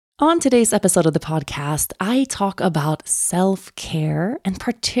On today's episode of the podcast, I talk about self-care and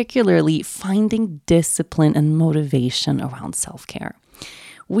particularly finding discipline and motivation around self-care.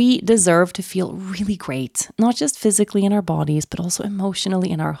 We deserve to feel really great, not just physically in our bodies, but also emotionally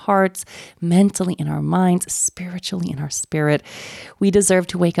in our hearts, mentally in our minds, spiritually in our spirit. We deserve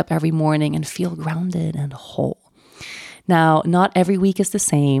to wake up every morning and feel grounded and whole. Now, not every week is the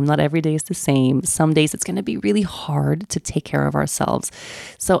same. Not every day is the same. Some days it's going to be really hard to take care of ourselves.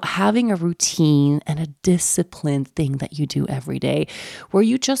 So having a routine and a disciplined thing that you do every day where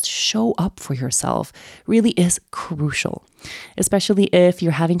you just show up for yourself really is crucial. Especially if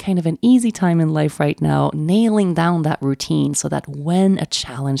you're having kind of an easy time in life right now, nailing down that routine so that when a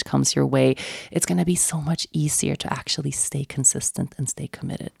challenge comes your way, it's going to be so much easier to actually stay consistent and stay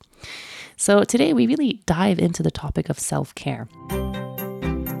committed. So today we really dive into the topic of self-care.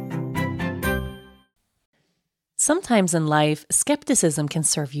 Sometimes in life, skepticism can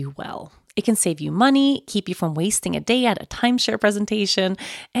serve you well. It can save you money, keep you from wasting a day at a timeshare presentation,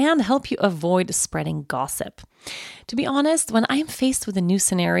 and help you avoid spreading gossip. To be honest, when I'm faced with a new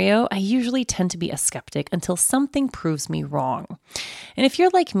scenario, I usually tend to be a skeptic until something proves me wrong. And if you're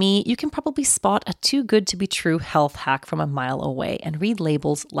like me, you can probably spot a too good to be true health hack from a mile away and read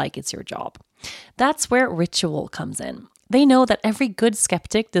labels like it's your job. That's where Ritual comes in. They know that every good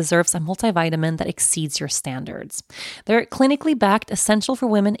skeptic deserves a multivitamin that exceeds your standards. Their clinically backed Essential for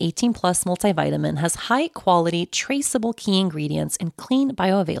Women 18 Plus multivitamin has high quality, traceable key ingredients in clean,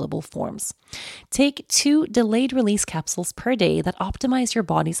 bioavailable forms. Take 2 delayed release capsules per day that optimize your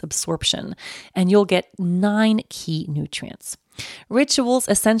body's absorption, and you'll get 9 key nutrients. Ritual's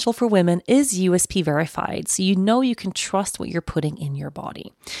Essential for Women is USP verified, so you know you can trust what you're putting in your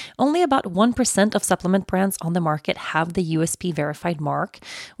body. Only about 1% of supplement brands on the market have the USP verified mark,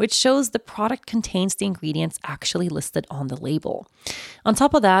 which shows the product contains the ingredients actually listed on the label. On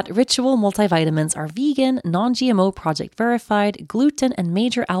top of that, Ritual multivitamins are vegan, non-GMO project verified, gluten and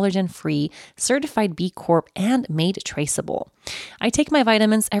major allergen free, certified B Corp, and made traceable. I take my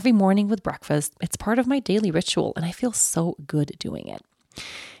vitamins every morning with breakfast. It's part of my daily ritual, and I feel so good doing it.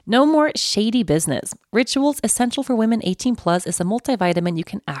 No more shady business. Ritual's Essential for Women 18 Plus is a multivitamin you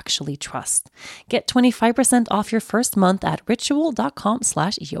can actually trust. Get 25% off your first month at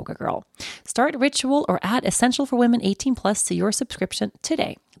ritual.com/yogagirl. Start Ritual or add Essential for Women 18 Plus to your subscription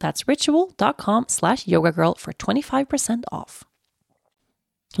today. That's ritual.com/yogagirl for 25% off.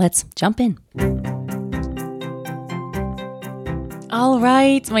 Let's jump in. All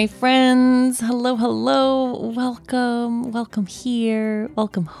right, my friends. Hello. Welcome here.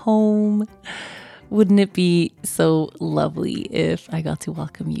 Welcome home. Wouldn't it be so lovely if I got to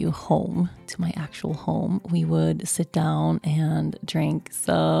welcome you home to my actual home? We would sit down and drink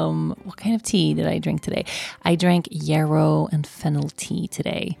some, what kind of tea did I drink today? I drank yarrow and fennel tea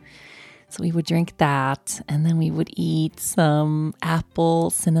today. So we would drink that, and then we would eat some apple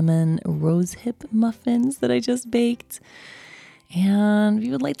cinnamon rosehip muffins that I just baked. And we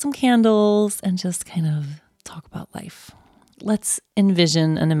would light some candles and just kind of talk about life. Let's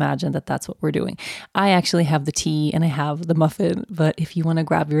envision and imagine that that's what we're doing. I actually have the tea and I have the muffin, but if you want to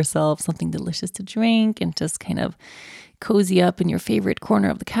grab yourself something delicious to drink and just kind of cozy up in your favorite corner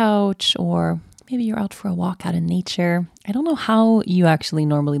of the couch, or maybe you're out for a walk out in nature. I don't know how you actually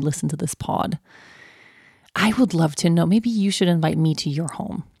normally listen to this pod. I would love to know. Maybe you should invite me to your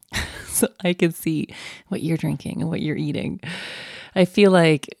home so I can see what you're drinking and what you're eating. I feel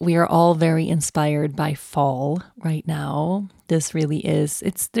like we are all very inspired by fall right now. This really is.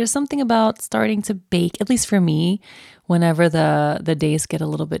 There's something about starting to bake, at least for me, whenever the days get a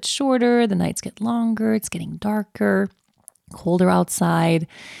little bit shorter, the nights get longer, it's getting darker, colder outside.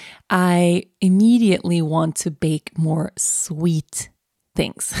 I immediately want to bake more sweet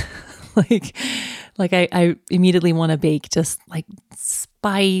things. I immediately want to bake just like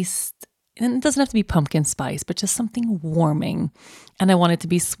spiced, and it doesn't have to be pumpkin spice, but just something warming. And I want it to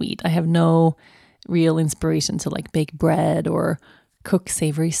be sweet. I have no real inspiration to like bake bread or cook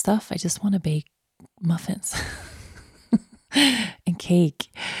savory stuff. I just want to bake muffins and cake.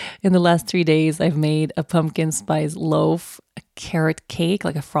 In the last 3 days, I've made a pumpkin spice loaf, a carrot cake,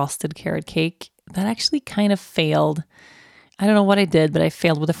 like a frosted carrot cake that actually kind of failed. I don't know what I did, but I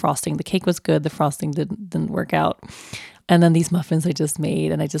failed with the frosting. The cake was good. The frosting didn't work out. And then these muffins I just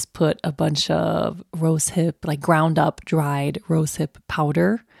made, and I just put a bunch of rosehip, like ground up, dried rosehip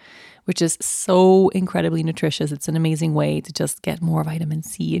powder, which is so incredibly nutritious. It's an amazing way to just get more vitamin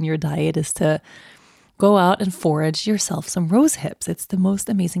C in your diet, is to go out and forage yourself some rose hips. It's the most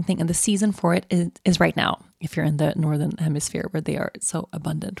amazing thing. And the season for it is right now, if you're in the northern hemisphere where they are so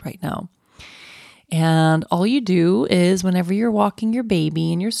abundant right now. And all you do is whenever you're walking your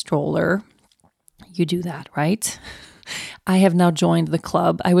baby in your stroller, you do that, right? I have now joined the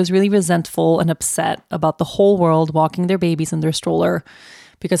club. I was really resentful and upset about the whole world walking their babies in their stroller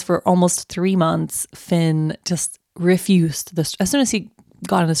because for almost 3 months, Finn just refused this. As soon as he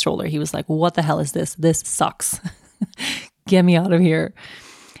got in the stroller, he was like, what the hell is this? This sucks. Get me out of here.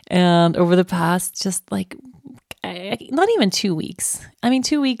 And over the past not even 2 weeks.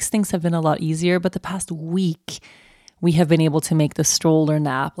 2 weeks, things have been a lot easier, but the past week, we have been able to make the stroller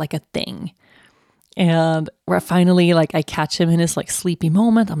nap like a thing. And where finally, I catch him in his sleepy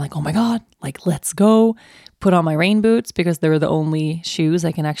moment. I'm like, oh my God, let's go. Put on my rain boots because they're the only shoes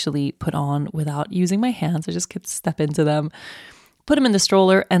I can actually put on without using my hands. I just could step into them, put him in the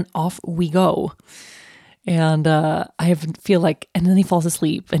stroller, and off we go. And and then he falls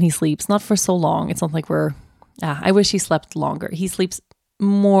asleep and he sleeps, not for so long. It's not like I wish he slept longer. He sleeps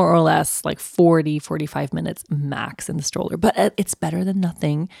more or less 40, 45 minutes max in the stroller, but it's better than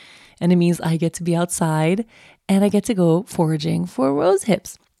nothing. And it means I get to be outside and I get to go foraging for rose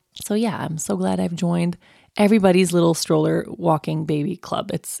hips. So yeah, I'm so glad I've joined everybody's little stroller walking baby club.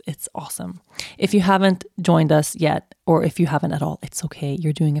 It's awesome. If you haven't joined us yet, or if you haven't at all, it's okay.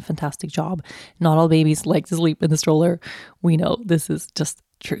 You're doing a fantastic job. Not all babies like to sleep in the stroller. We know this is just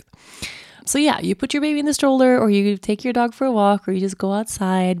truth. So yeah, you put your baby in the stroller, or you take your dog for a walk, or you just go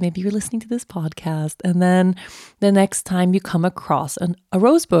outside. Maybe you're listening to this podcast. And then the next time you come across a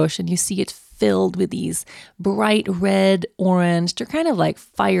rose bush and you see it filled with these bright red, orange, they're kind of like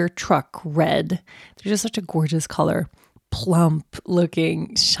fire truck red. They're just such a gorgeous color, plump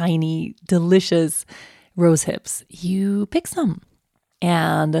looking, shiny, delicious rose hips. You pick some.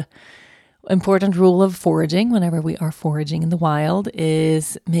 And important rule of foraging whenever we are foraging in the wild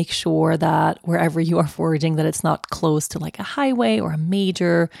is make sure that wherever you are foraging, that it's not close to a highway or a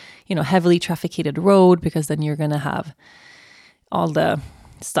major, heavily trafficked road, because then you're going to have all the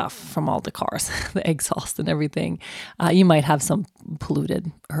stuff from all the cars, the exhaust and everything. You might have some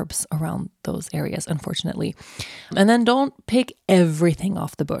polluted herbs around those areas, unfortunately. And then don't pick everything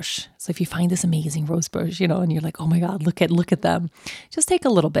off the bush. So if you find this amazing rose bush, and you're like, oh my God, look at them. Just take a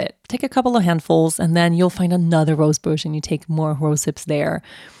little bit, take a couple of handfuls, and then you'll find another rose bush and you take more rose hips there.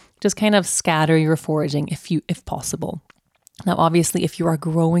 Just kind of scatter your foraging if possible. Now, obviously, if you are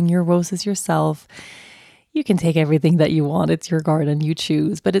growing your roses yourself, you can take everything that you want. It's your garden, you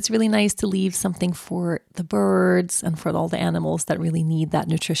choose. But it's really nice to leave something for the birds and for all the animals that really need that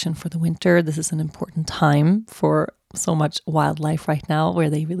nutrition for the winter. This is an important time for so much wildlife right now, where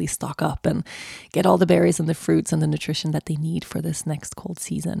they really stock up and get all the berries and the fruits and the nutrition that they need for this next cold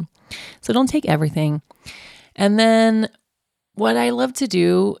season. So don't take everything. And then what I love to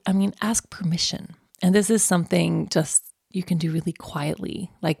do, ask permission. And this is something just you can do really quietly.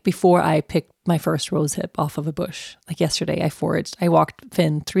 Before I picked my first rose hip off of a bush, yesterday I foraged. I walked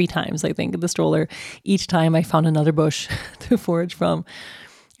Finn 3 times, I think, in the stroller. Each time I found another bush to forage from.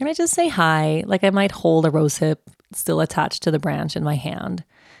 And I just say hi. I might hold a rose hip still attached to the branch in my hand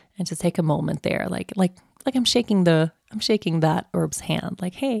and just take a moment there. I'm shaking that herb's hand.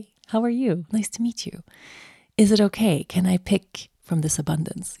 Hey, how are you? Nice to meet you. Is it okay? Can I pick from this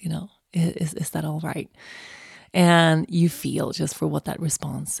abundance? Is that all right? And you feel just for what that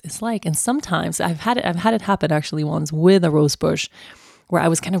response is like. And sometimes I've had it happen actually once with a rose bush where I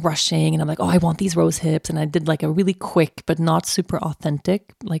was kind of rushing and I'm like, oh, I want these rose hips. And I did a really quick, but not super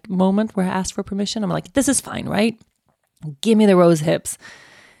authentic moment where I asked for permission. I'm like, this is fine, right? Give me the rose hips.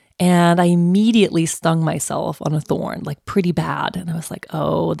 And I immediately stung myself on a thorn, pretty bad. And I was like,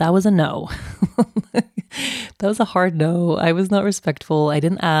 oh, that was a no. That was a hard no. I was not respectful. I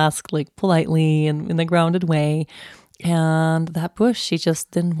didn't ask politely and in a grounded way. And that bush, she just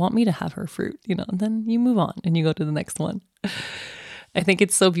didn't want me to have her fruit, and then you move on and you go to the next one. I think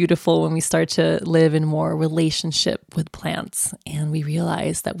it's so beautiful when we start to live in more relationship with plants and we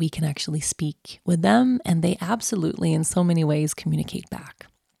realize that we can actually speak with them and they absolutely in so many ways communicate back.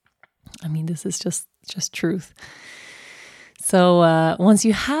 This is just truth. So once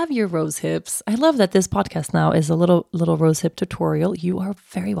you have your rose hips, I love that this podcast now is a little rose hip tutorial. You are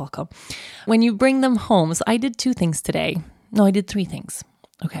very welcome. When you bring them home, so I did 2 things today. No, I did 3 things.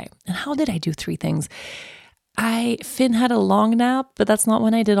 Okay. And how did I do 3 things? Finn had a long nap, but that's not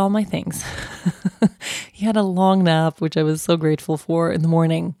when I did all my things. He had a long nap, which I was so grateful for in the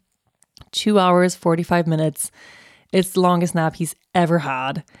morning. 2 hours, 45 minutes. It's the longest nap he's ever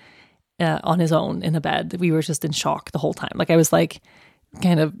had. On his own in a bed. We were just in shock the whole time. I was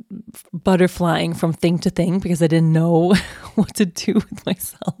kind of butterflying from thing to thing because I didn't know what to do with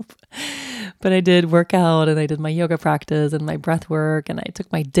myself. But I did work out and I did my yoga practice and my breath work and I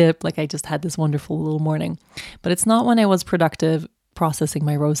took my dip. Like I just had this wonderful little morning. But it's not when I was productive processing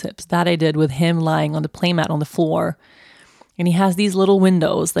my rose hips. That I did with him lying on the playmat on the floor. And he has these little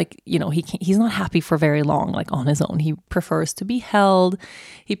windows, like, he's not happy for very long, like on his own. He prefers to be held.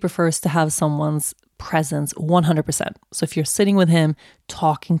 He prefers to have someone's presence 100%. So if you're sitting with him,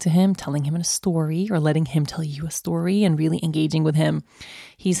 talking to him, telling him a story or letting him tell you a story and really engaging with him,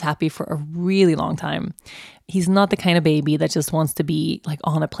 he's happy for a really long time. He's not the kind of baby that just wants to be like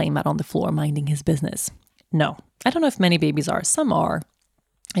on a playmat on the floor minding his business. No, I don't know if many babies are. Some are.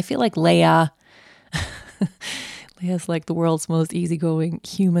 I feel like Leia is like the world's most easygoing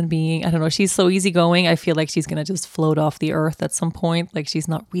human being. I don't know. She's so easygoing. I feel like she's going to just float off the earth at some point. Like she's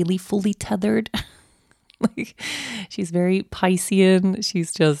not really fully tethered. Like she's very Piscean.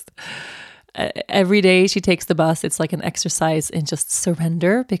 She's just, every day she takes the bus, it's like an exercise in just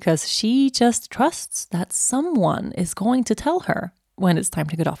surrender because she just trusts that someone is going to tell her when it's time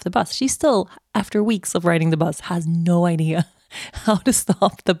to get off the bus. She still, after weeks of riding the bus, has no idea how to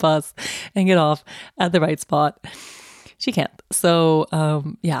stop the bus and get off at the right spot. She can't. So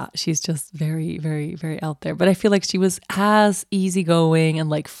she's just very, very, very out there. But I feel like she was as easygoing and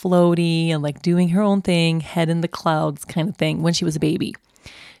like floaty and like doing her own thing, head in the clouds kind of thing when she was a baby.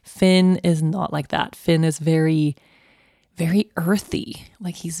 Finn is not like that. Finn is very, very earthy.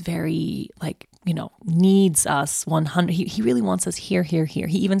 Like he's very like, needs us 100. He really wants us here, here, here.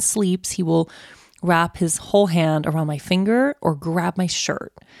 He even sleeps. He will wrap his whole hand around my finger or grab my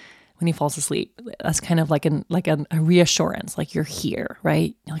shirt when he falls asleep. That's kind of like a reassurance, like you're here,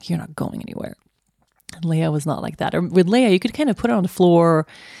 right? Like you're not going anywhere. And Leia was not like that. Or with Leia, you could kind of put her on the floor,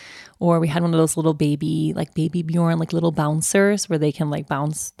 or we had one of those little baby Bjorn, like little bouncers where they can like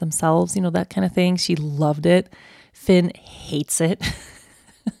bounce themselves, that kind of thing. She loved it. Finn hates it.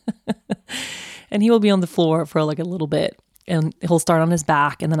 And he will be on the floor for like a little bit and he'll start on his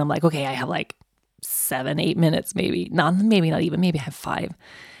back. And then I'm like, okay, I have like 7-8 minutes, maybe not even, maybe I have 5.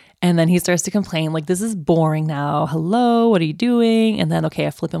 And then he starts to complain, like, this is boring now. Hello, what are you doing? And then, okay,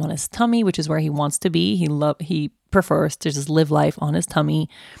 I flip him on his tummy, which is where he wants to be. He prefers to just live life on his tummy.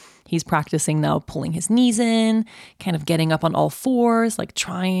 He's practicing now pulling his knees in, kind of getting up on all fours, like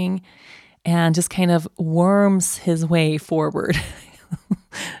trying, and just kind of worms his way forward.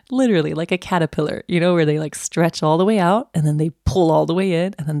 Literally like a caterpillar, where they like stretch all the way out and then they pull all the way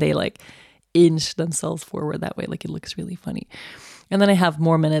in and then they like inch themselves forward that way. Like it looks really funny. And then I have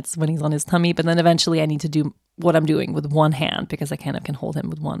more minutes when he's on his tummy, but then eventually I need to do what I'm doing with one hand because I kind of can hold him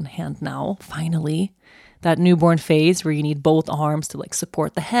with one hand now. Finally, that newborn phase where you need both arms to like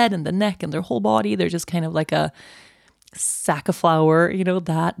support the head and the neck and their whole body. They're just kind of like a sack of flour,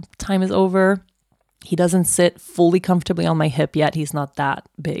 that time is over. He doesn't sit fully comfortably on my hip yet. He's not that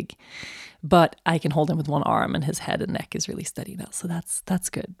big, but I can hold him with one arm and his head and neck is really steady now. So that's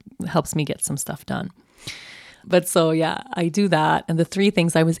good. It helps me get some stuff done. But so yeah, I do that. And the 3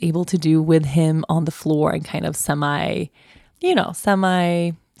 things I was able to do with him on the floor and kind of semi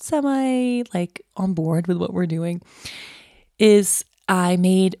like on board with what we're doing is I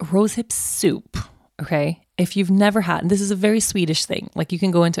made rosehip soup. Okay. If you've never had, and this is a very Swedish thing, like you can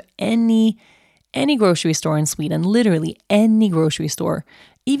go into any grocery store in Sweden, literally any grocery store,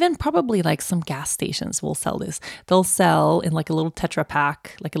 even probably like some gas stations will sell this. They'll sell in like a little Tetra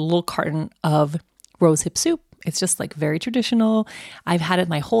Pak, like a little carton of rosehip soup. It's just like very traditional. I've had it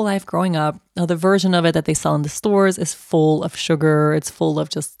my whole life growing up. Now the version of it that they sell in the stores is full of sugar. It's full of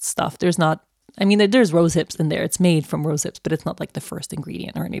just stuff. There's rose hips in there. It's made from rose hips, but it's not like the first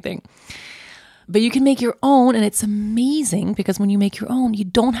ingredient or anything. But you can make your own, and it's amazing because when you make your own, you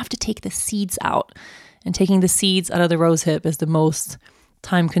don't have to take the seeds out. And taking the seeds out of the rose hip is the most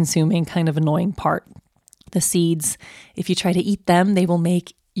time-consuming, kind of annoying part. The seeds, if you try to eat them, they will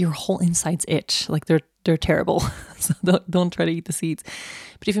make your whole insides itch. Like they're terrible. So don't try to eat the seeds.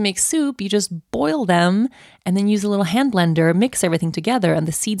 But if you make soup, you just boil them and then use a little hand blender, mix everything together, and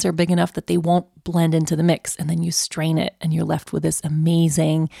the seeds are big enough that they won't blend into the mix. And then you strain it and you're left with this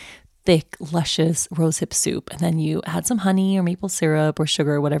amazing, thick, luscious rosehip soup. And then you add some honey or maple syrup or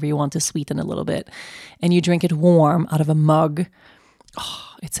sugar, whatever you want to sweeten a little bit. And you drink it warm out of a mug.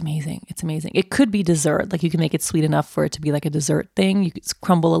 Oh, it's amazing. It's amazing. It could be dessert. Like you can make it sweet enough for it to be like a dessert thing. You could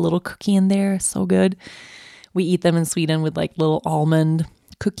crumble a little cookie in there. So good. We eat them in Sweden with like little almond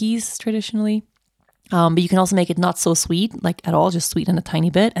cookies traditionally. But you can also make it not so sweet, like at all, just sweeten a tiny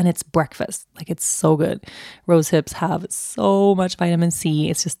bit. And it's breakfast. Like it's so good. Rose hips have so much vitamin C.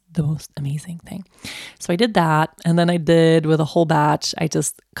 It's just the most amazing thing. So I did that. And then I did with a whole batch, I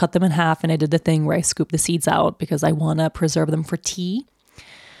just cut them in half and I did the thing where I scoop the seeds out because I want to preserve them for tea.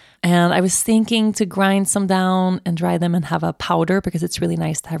 And I was thinking to grind some down and dry them and have a powder because it's really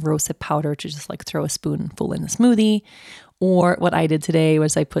nice to have rosehip powder to just like throw a spoonful in a smoothie. Or what I did today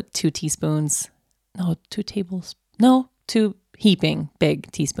was I put 2 heaping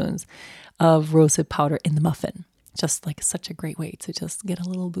big teaspoons of rosehip powder in the muffin. Just like such a great way to just get a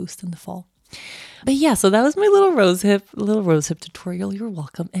little boost in the fall. But yeah, so that was my little rosehip tutorial. You're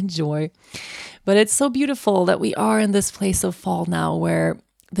welcome. Enjoy. But it's so beautiful that we are in this place of fall now where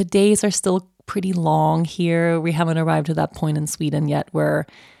the days are still pretty long here. We haven't arrived to that point in Sweden yet where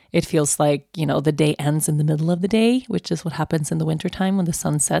it feels like, the day ends in the middle of the day, which is what happens in the wintertime when the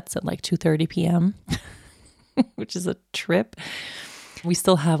sun sets at like 2:30 p.m., which is a trip. We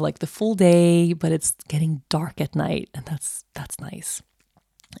still have like the full day, but it's getting dark at night, and that's nice.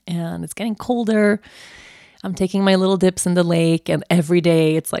 And it's getting colder. I'm taking my little dips in the lake, and every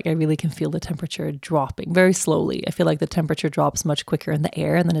day it's like I really can feel the temperature dropping very slowly. I feel like the temperature drops much quicker in the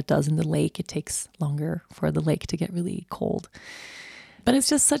air than it does in the lake. It takes longer for the lake to get really cold. But it's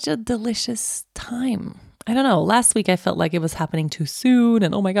just such a delicious time. I don't know. Last week I felt like it was happening too soon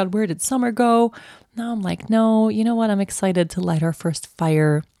and oh my God, where did summer go? Now I'm like, no, you know what? I'm excited to light our first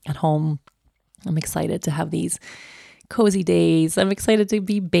fire at home. I'm excited to have these cozy days. I'm excited to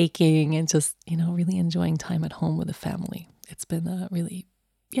be baking and just, really enjoying time at home with the family. It's been a really,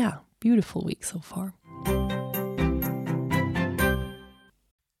 beautiful week so far.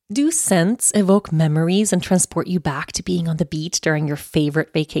 Do scents evoke memories and transport you back to being on the beach during your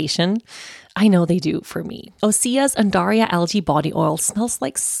favorite vacation? I know they do for me. Osea's Undaria Algae Body Oil smells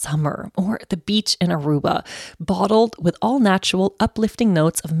like summer or the beach in Aruba, bottled with all natural, uplifting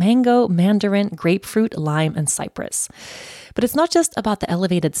notes of mango, mandarin, grapefruit, lime, and cypress. But it's not just about the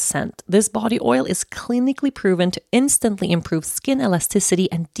elevated scent. This body oil is clinically proven to instantly improve skin elasticity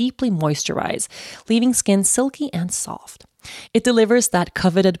and deeply moisturize, leaving skin silky and soft. It delivers that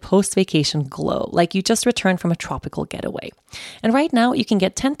coveted post-vacation glow, like you just returned from a tropical getaway. And right now, you can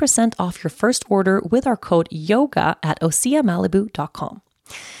get 10% off your first order with our code YOGA at OseaMalibu.com.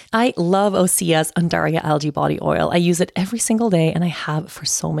 I love Osea's Undaria Algae Body Oil. I use it every single day and I have for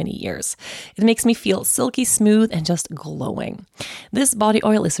so many years. It makes me feel silky smooth and just glowing. This body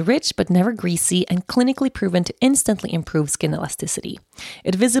oil is rich but never greasy and clinically proven to instantly improve skin elasticity.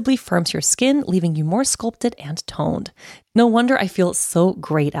 It visibly firms your skin, leaving you more sculpted and toned. No wonder I feel so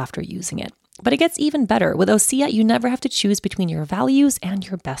great after using it. But it gets even better. With Osea, you never have to choose between your values and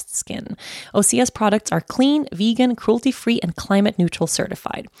your best skin. Osea's products are clean, vegan, cruelty-free, and climate-neutral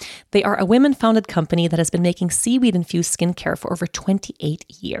certified. They are a women-founded company that has been making seaweed-infused skincare for over 28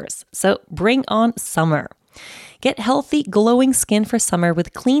 years. So bring on summer. Get healthy, glowing skin for summer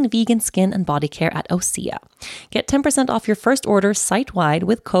with clean vegan skin and body care at Osea. Get 10% off your first order site-wide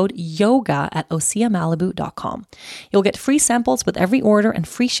with code YOGA at OseaMalibu.com. You'll get free samples with every order and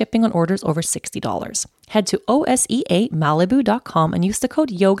free shipping on orders over $60. Head to OSEAMalibu.com and use the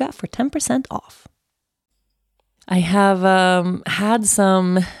code YOGA for 10% off. I have had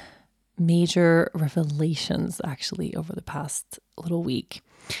some major revelations actually over the past little week.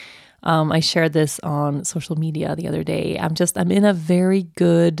 I shared this on social media the other day. I'm in a very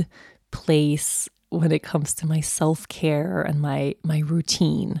good place when it comes to my self-care and my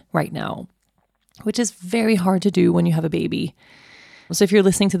routine right now, which is very hard to do when you have a baby. So if you're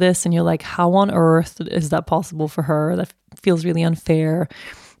listening to this and you're like, how on earth is that possible for her? That feels really unfair.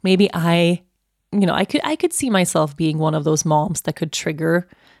 Maybe I could see myself being one of those moms that could trigger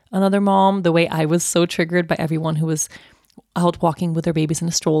another mom the way I was so triggered by everyone who was out walking with their babies in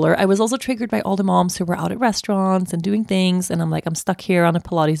a stroller. I was also triggered by all the moms who were out at restaurants and doing things. And I'm like, I'm stuck here on a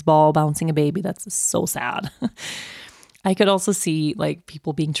Pilates ball bouncing a baby. That's so sad. I could also see like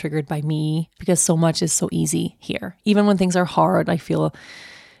people being triggered by me because so much is so easy here. Even when things are hard, I feel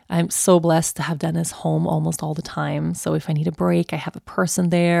I'm so blessed to have Dennis home almost all the time. So if I need a break, I have a person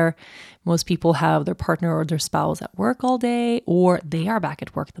there. Most people have their partner or their spouse at work all day, or they are back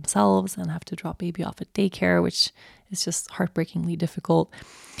at work themselves and have to drop baby off at daycare, which is just heartbreakingly difficult.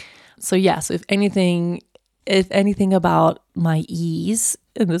 So if anything about my ease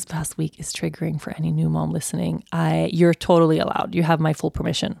in this past week is triggering for any new mom listening, you're totally allowed. You have my full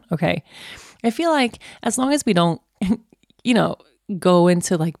permission. Okay. I feel like as long as we don't, go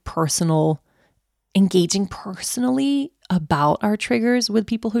into like engaging personally about our triggers with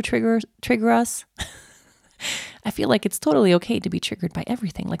people who trigger us, I feel like it's totally okay to be triggered by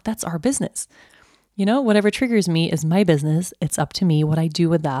everything. Like that's our business. Whatever triggers me is my business. It's up to me what I do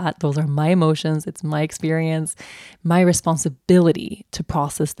with that. Those are my emotions. It's my experience, my responsibility to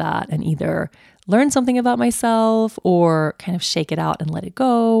process that and either learn something about myself or kind of shake it out and let it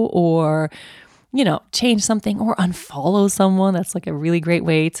go, or, change something or unfollow someone. That's like a really great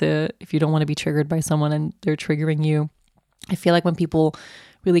way to, if you don't want to be triggered by someone and they're triggering you. I feel like when people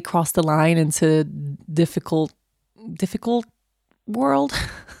really cross the line into difficult world,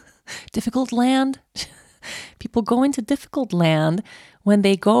 difficult land. People go into difficult land when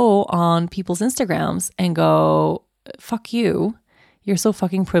they go on people's Instagrams and go, fuck you. You're so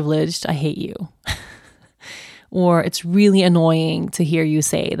fucking privileged. I hate you. Or it's really annoying to hear you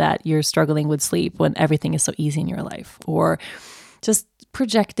say that you're struggling with sleep when everything is so easy in your life. Or just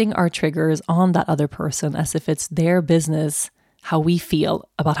projecting our triggers on that other person as if it's their business how we feel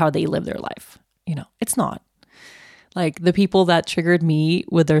about how they live their life. It's not. Like the people that triggered me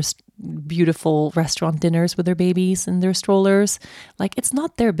with their beautiful restaurant dinners with their babies and their strollers, like it's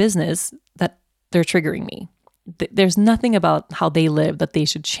not their business that they're triggering me. There's nothing about how they live that they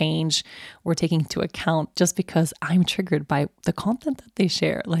should change or take into account just because I'm triggered by the content that they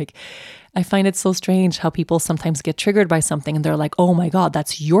share. Like I find it so strange how people sometimes get triggered by something and they're like, oh my God,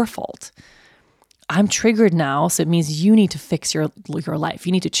 that's your fault. I'm triggered now, so it means you need to fix your life.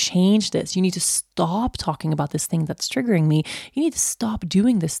 You need to change this. You need to stop talking about this thing that's triggering me. You need to stop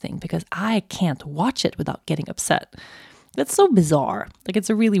doing this thing because I can't watch it without getting upset. That's so bizarre. Like it's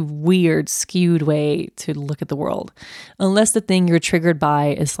a really weird, skewed way to look at the world. Unless the thing you're triggered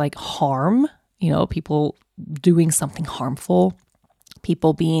by is like harm, people doing something harmful,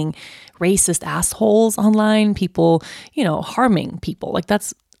 people being racist assholes online, people, harming people. Like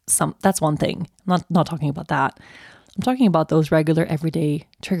that's one thing. I'm not talking about that. I'm talking about those regular everyday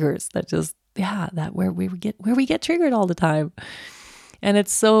triggers that just, that where we get triggered all the time. And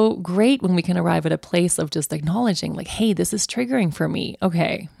it's so great when we can arrive at a place of just acknowledging like, hey, this is triggering for me.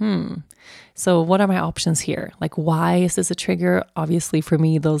 Okay. So what are my options here? Like, why is this a trigger? Obviously for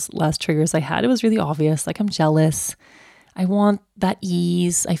me, those last triggers I had, it was really obvious. Like I'm jealous. I want that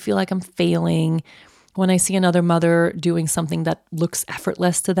ease. I feel like I'm failing. When I see another mother doing something that looks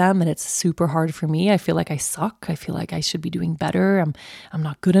effortless to them and it's super hard for me, I feel like I suck. I feel like I should be doing better. I'm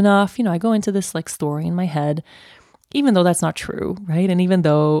not good enough. I go into this like story in my head, even though that's not true, right? And even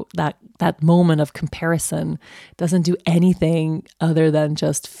though that moment of comparison doesn't do anything other than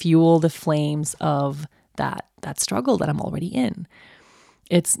just fuel the flames of that struggle that I'm already in.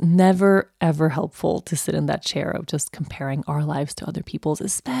 It's never, ever helpful to sit in that chair of just comparing our lives to other people's,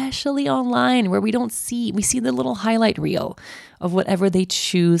 especially online where we see the little highlight reel of whatever they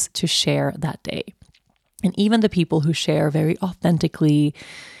choose to share that day. And even the people who share very authentically,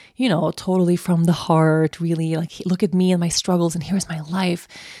 totally from the heart, really like, look at me and my struggles and here's my life,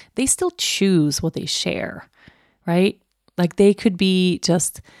 they still choose what they share, right? Like they could be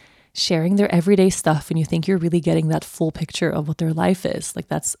just sharing their everyday stuff and you think you're really getting that full picture of what their life is. Like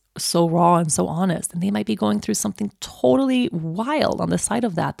that's so raw and so honest. And they might be going through something totally wild on the side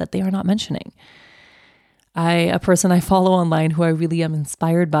of that they are not mentioning. A person I follow online who I really am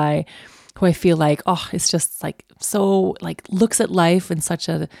inspired by, who I feel like, it's just like so like looks at life in such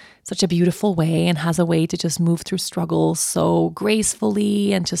a beautiful way and has a way to just move through struggles so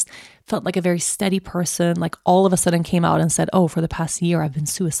gracefully and just felt like a very steady person, like all of a sudden came out and said, for the past year I've been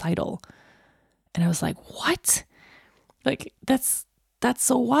suicidal. And I was like, what? Like that's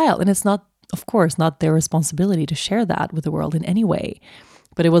so wild. And it's not, of course, not their responsibility to share that with the world in any way.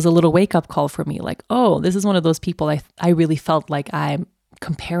 But it was a little wake up call for me, like, this is one of those people I really felt like I'm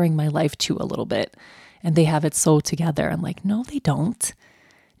comparing my life to a little bit, and they have it so together. I'm like, no, they don't.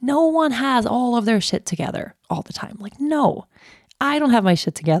 No one has all of their shit together all the time. Like, no, I don't have my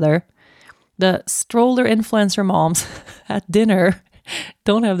shit together. The stroller influencer moms at dinner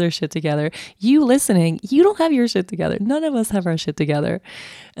don't have their shit together. You listening, you don't have your shit together. None of us have our shit together.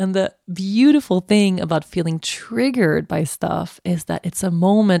 And the beautiful thing about feeling triggered by stuff is that it's a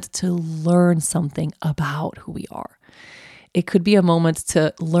moment to learn something about who we are. It could be a moment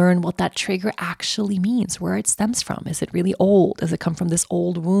to learn what that trigger actually means, where it stems from. Is it really old? Does it come from this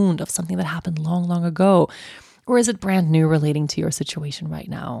old wound of something that happened long, long ago? Or is it brand new relating to your situation right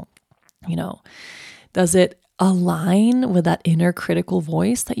now? Does it align with that inner critical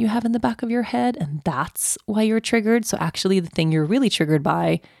voice that you have in the back of your head? And that's why you're triggered. So actually the thing you're really triggered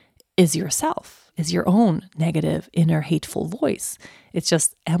by is yourself, is your own negative, inner, hateful voice. It's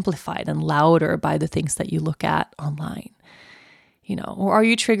just amplified and louder by the things that you look at online. Or are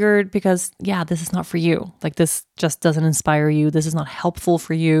you triggered because, this is not for you. Like this just doesn't inspire you. This is not helpful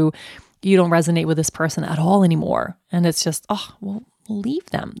for you. You don't resonate with this person at all anymore. And it's just, leave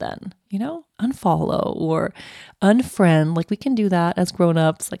them then, unfollow or unfriend. Like we can do that as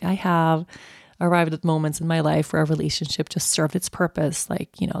grown-ups. Like I have arrived at moments in my life where a relationship just served its purpose.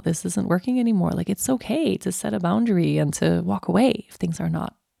 Like, this isn't working anymore. Like it's okay to set a boundary and to walk away if things are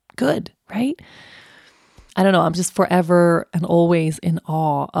not good, right? I don't know. I'm just forever and always in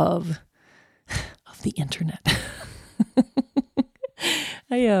awe of the internet.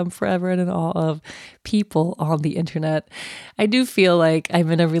 I am forever and in awe of people on the internet. I do feel like I'm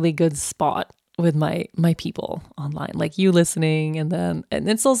in a really good spot with my people online, like you listening. And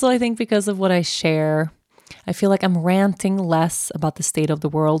it's also, I think, because of what I share. I feel like I'm ranting less about the state of the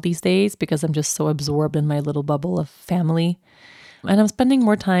world these days because I'm just so absorbed in my little bubble of family. And I'm spending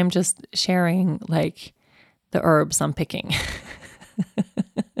more time just sharing like the herbs I'm picking.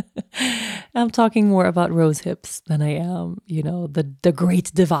 I'm talking more about rose hips than I am, the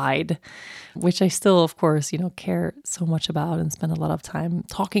great divide, which I still, of course, care so much about and spend a lot of time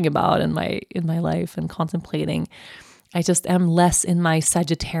talking about in my life and contemplating. I just am less in my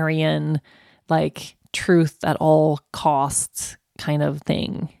Sagittarian, like truth at all costs kind of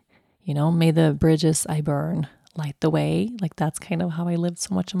thing. May the bridges I burn light the way. Like that's kind of how I lived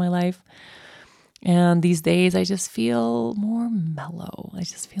so much of my life. And these days, I just feel more mellow. I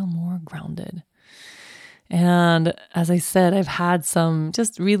just feel more grounded. And as I said, I've had some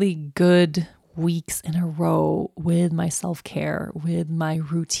just really good weeks in a row with my self-care, with my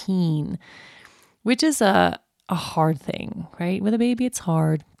routine, which is a hard thing, right? With a baby, it's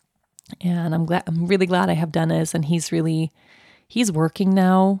hard. And I'm really glad I have Dennis, and he's working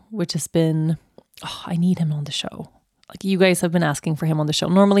now, which has been, I need him on the show. Like you guys have been asking for him on the show.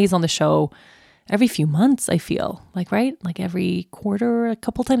 Normally he's on the show every few months, I feel like, right? Like every quarter, a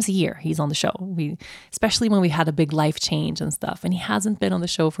couple times a year, he's on the show. Especially when we had a big life change and stuff, and he hasn't been on the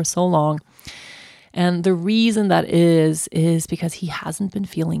show for so long. And the reason that is because he hasn't been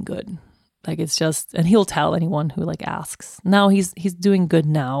feeling good. Like it's just, and he'll tell anyone who like asks. Now he's doing good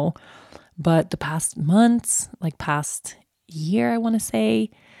now, but the past months, like past year, I want to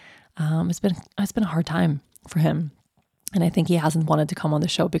say, it's been a hard time for him. And I think he hasn't wanted to come on the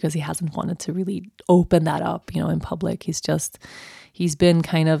show because he hasn't wanted to really open that up, in public. He's been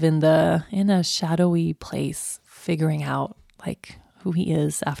kind of in a shadowy place, figuring out like who he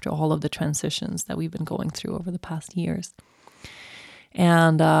is after all of the transitions that we've been going through over the past years.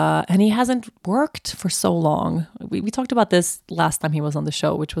 And he hasn't worked for so long. We talked about this last time he was on the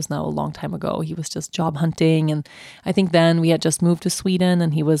show, which was now a long time ago. He was just job hunting. And I think then we had just moved to Sweden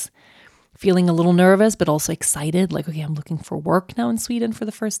and he was feeling a little nervous, but also excited. Like, okay, I'm looking for work now in Sweden for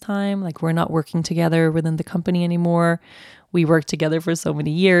the first time. Like we're not working together within the company anymore. We worked together for so many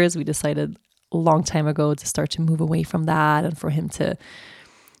years. We decided a long time ago to start to move away from that and for him to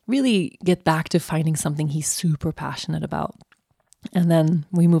really get back to finding something he's super passionate about. And then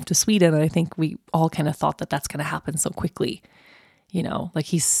we moved to Sweden, and I think we all kind of thought that that's going to happen so quickly. Like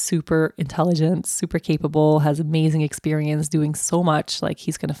he's super intelligent, super capable, has amazing experience doing so much. Like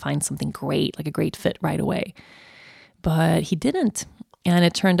he's going to find something great, like a great fit right away. But he didn't. And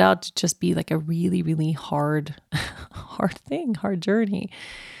it turned out to just be like a really, really hard journey,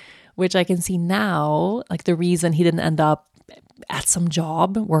 which I can see now, like the reason he didn't end up at some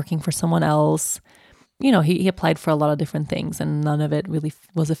job working for someone else. He applied for a lot of different things and none of it really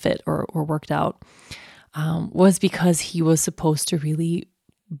was a fit or worked out. Was because he was supposed to really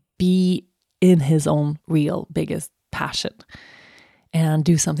be in his own real biggest passion and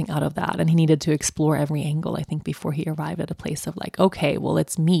do something out of that. And he needed to explore every angle, I think, before he arrived at a place of like, okay, well,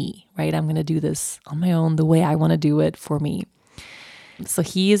 it's me, right? I'm going to do this on my own, the way I want to do it for me. So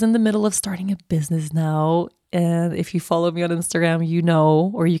he is in the middle of starting a business now. And if you follow me on Instagram,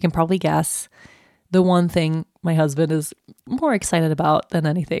 or you can probably guess, the one thing my husband is more excited about than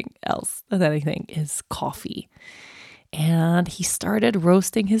anything else, is coffee. And he started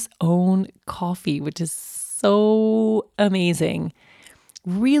roasting his own coffee, which is so amazing.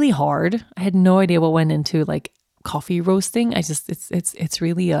 Really hard. I had no idea what went into like coffee roasting. It's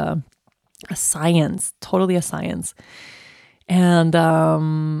really a science, totally a science. And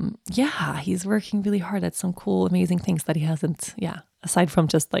he's working really hard at some cool, amazing things that he hasn't, aside from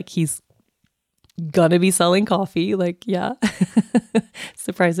just like he's gonna be selling coffee,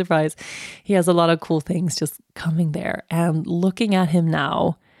 surprise, surprise. He has a lot of cool things just coming there. And looking at him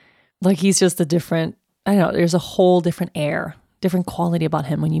now, like he's just there's a whole different air, different quality about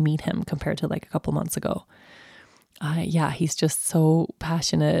him when you meet him compared to like a couple months ago. He's just so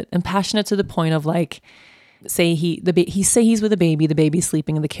passionate to the point of like, say he's with a baby, the baby's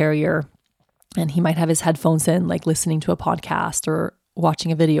sleeping in the carrier, and he might have his headphones in, like listening to a podcast or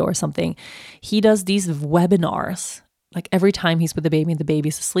watching a video or something. He does these webinars Like every time he's with the baby and the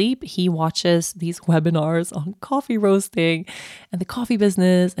baby's asleep, he watches these webinars on coffee roasting and the coffee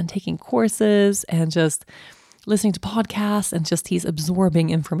business and taking courses and just listening to podcasts, and just he's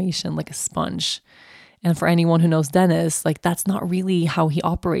absorbing information like a sponge. And for anyone who knows Dennis, like that's not really how he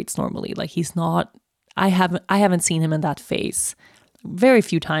operates normally. Like he's not, I haven't seen him in that phase very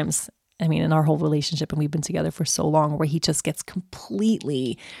few times. I mean, in our whole relationship, and we've been together for so long, where he just gets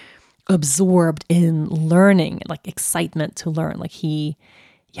completely absorbed in learning, like excitement to learn. Like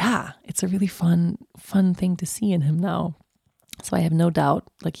it's a really fun thing to see in him now. So I have no doubt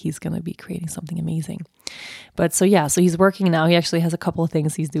like he's going to be creating something amazing. But so he's working now. He actually has a couple of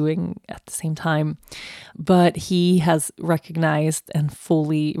things he's doing at the same time, but he has recognized and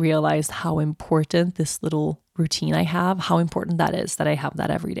fully realized how important this little routine I have, how important that is, that I have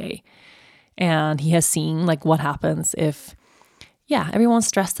that every day. And he has seen like what happens if everyone's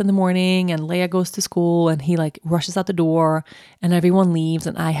stressed in the morning and Leia goes to school and he like rushes out the door and everyone leaves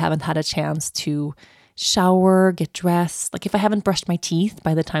and I haven't had a chance to shower, get dressed. Like if I haven't brushed my teeth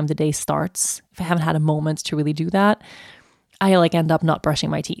by the time the day starts, if I haven't had a moment to really do that, I like end up not brushing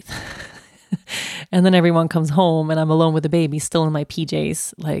my teeth. And then everyone comes home and I'm alone with the baby still in my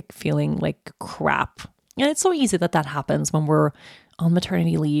PJs, like feeling like crap. And it's so easy that happens when we're on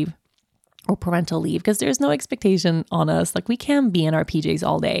maternity leave or parental leave, because there's no expectation on us. Like we can be in our PJs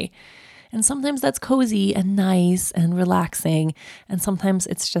all day. And sometimes that's cozy and nice and relaxing. And sometimes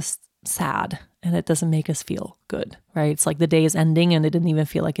it's just sad and it doesn't make us feel good, right? It's like the day is ending and it didn't even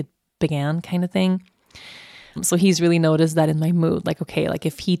feel like it began kind of thing. So he's really noticed that in my mood, like, okay, like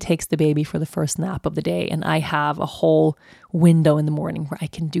if he takes the baby for the first nap of the day and I have a whole window in the morning where I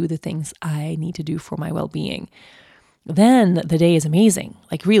can do the things I need to do for my well-being, then the day is amazing.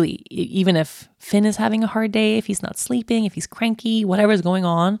 Like really, even if Finn is having a hard day, if he's not sleeping, if he's cranky, whatever's going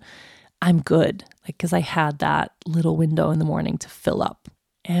on, I'm good. Like, because I had that little window in the morning to fill up.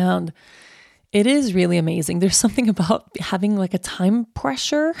 And it is really amazing. There's something about having like a time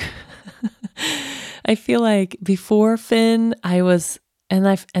pressure. I feel like before Finn,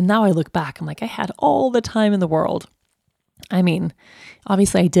 and now I look back, I'm like, I had all the time in the world. I mean,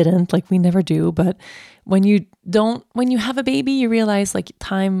 obviously I didn't, like we never do, but when you have a baby, you realize like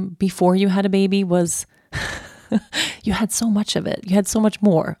time before you had a baby was, you had so much of it. You had so much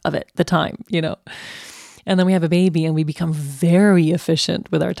more of it, the time, And then we have a baby and we become very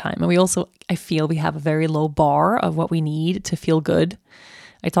efficient with our time. And we also, I feel we have a very low bar of what we need to feel good.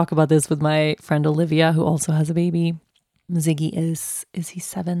 I talk about this with my friend Olivia, who also has a baby. Ziggy is he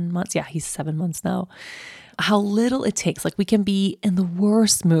 7 months? Yeah, he's 7 months now. How little it takes. Like we can be in the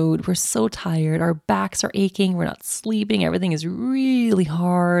worst mood. We're so tired. Our backs are aching. We're not sleeping. Everything is really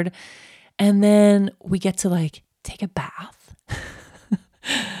hard. And then we get to like take a bath.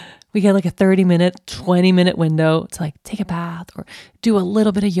 We get like a 30-minute, 20-minute window to like take a bath or do a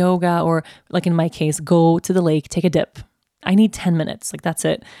little bit of yoga, or like in my case, go to the lake, take a dip. I need 10 minutes. Like that's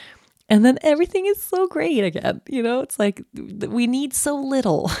it. And then everything is so great again. It's like we need so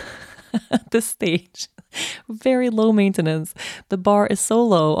little at this stage. Very low maintenance. The bar is so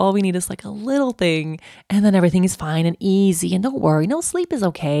low. All we need is like a little thing. And then everything is fine and easy. And don't worry, no, sleep is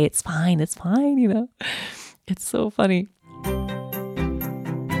okay. It's fine. It's fine. It's so funny.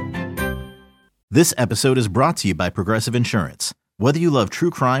 This episode is brought to you by Progressive Insurance. Whether you love true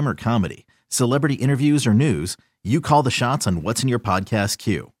crime or comedy, celebrity interviews or news, you call the shots on what's in your podcast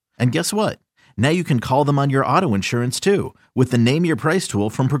queue. And guess what? Now you can call them on your auto insurance too, with the Name Your Price tool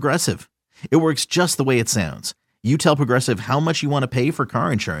from Progressive. It works just the way it sounds. You tell Progressive how much you want to pay for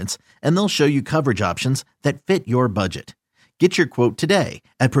car insurance, and they'll show you coverage options that fit your budget. Get your quote today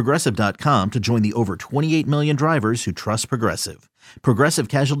at Progressive.com to join the over 28 million drivers who trust Progressive. Progressive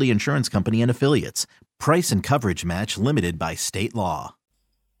Casualty Insurance Company and Affiliates. Price and coverage match limited by state law.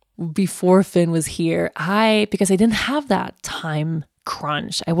 Before Finn was here, because I didn't have that time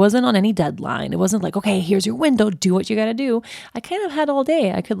crunch. I wasn't on any deadline. It wasn't like, okay, here's your window, do what you got to do. I kind of had all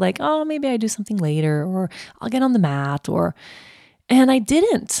day. I could like, oh, maybe I do something later, or I'll get on the mat, and I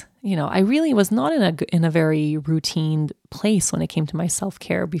didn't. I really was not in a very routine place when it came to my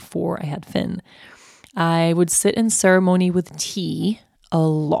self-care before I had Finn. I would sit in ceremony with tea a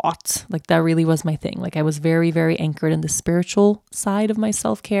lot. Like that really was my thing. Like I was very, very anchored in the spiritual side of my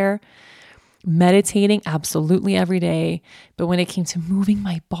self-care. Meditating absolutely every day. But when it came to moving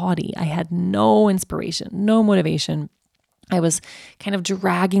my body, I had no inspiration, no motivation. I was kind of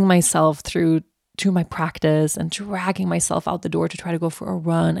dragging myself through my practice and dragging myself out the door to try to go for a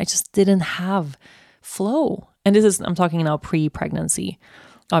run. I just didn't have flow. And I'm talking now pre-pregnancy.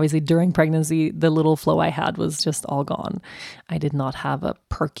 Obviously during pregnancy, the little flow I had was just all gone. I did not have a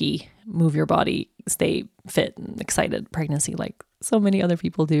perky, move your body, stay fit and excited pregnancy like so many other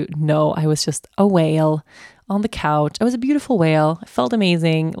people do. No, I was just a whale on the couch. I was a beautiful whale. I felt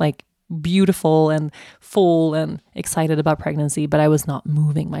amazing, like beautiful and full and excited about pregnancy, but I was not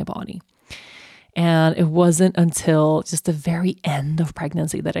moving my body. And it wasn't until just the very end of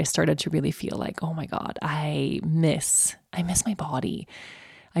pregnancy that I started to really feel like, oh my God, I miss my body.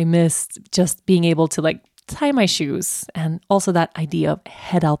 I missed just being able to like tie my shoes, and also that idea of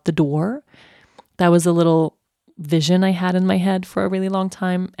head out the door. That was a little vision I had in my head for a really long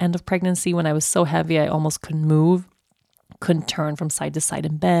time. End of pregnancy, when I was so heavy, I almost couldn't move, couldn't turn from side to side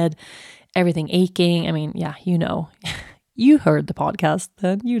in bed, everything aching. I mean, yeah, you know, you heard the podcast,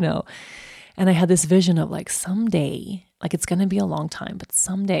 then you know. And I had this vision of like someday, like it's going to be a long time, but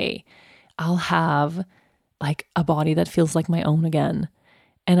someday I'll have like a body that feels like my own again.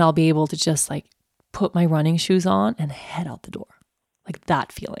 And I'll be able to just like put my running shoes on and head out the door. Like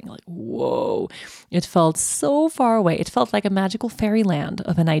that feeling, like, whoa, it felt so far away. It felt like a magical fairyland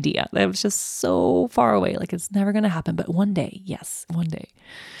of an idea that was just so far away. Like it's never going to happen, but one day, yes, one day.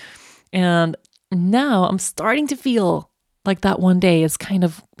 And now I'm starting to feel like that one day is kind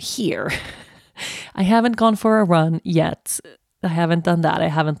of here. I haven't gone for a run yet. I haven't done that. I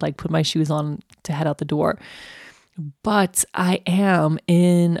haven't like put my shoes on to head out the door. But I am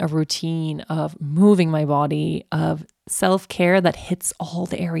in a routine of moving my body, of self-care that hits all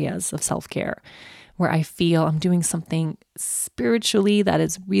the areas of self-care, where I feel I'm doing something spiritually that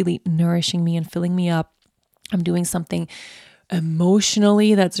is really nourishing me and filling me up. I'm doing something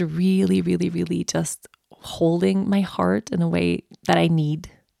emotionally that's really, really, really just holding my heart in a way that I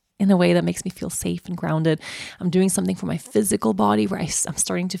need, in a way that makes me feel safe and grounded. I'm doing something for my physical body where I'm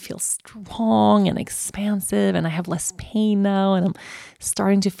starting to feel strong and expansive, and I have less pain now, and I'm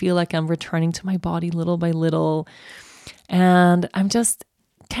starting to feel like I'm returning to my body little by little. And I'm just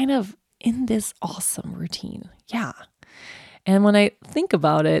kind of in this awesome routine. Yeah. And when I think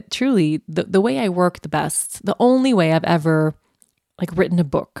about it, truly, the way I work the best, the only way I've ever like written a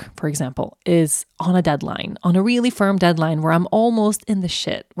book, for example, is on a deadline, on a really firm deadline where I'm almost in the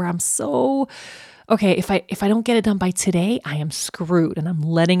shit, where I'm so, okay, if I don't get it done by today, I am screwed and I'm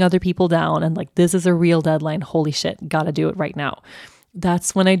letting other people down. And like, this is a real deadline. Holy shit, gotta do it right now.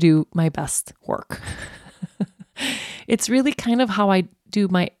 That's when I do my best work. It's really kind of how I do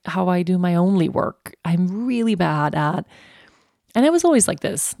my only work. I'm really bad at, and I was always like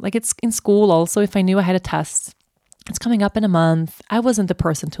this, like it's in school also, if I knew I had a test, it's coming up in a month, I wasn't the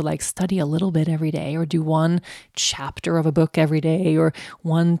person to like study a little bit every day or do one chapter of a book every day or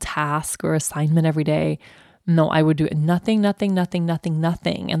one task or assignment every day. No, I would do nothing. And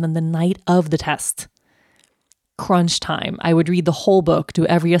then the night of the test, crunch time, I would read the whole book, do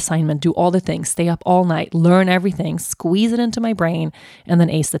every assignment, do all the things, stay up all night, learn everything, squeeze it into my brain, and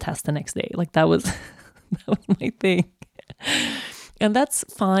then ace the test the next day. Like that was my thing. And that's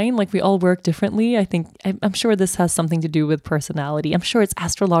fine. Like we all work differently. I'm sure this has something to do with personality. I'm sure it's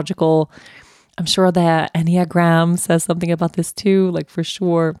astrological. I'm sure the Enneagram says something about this too, like for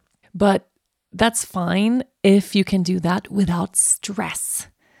sure. But that's fine if you can do that without stress.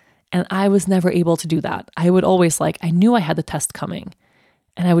 And I was never able to do that. I would always I knew I had the test coming,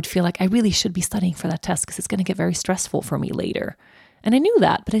 and I would feel like I really should be studying for that test because it's going to get very stressful for me later. And I knew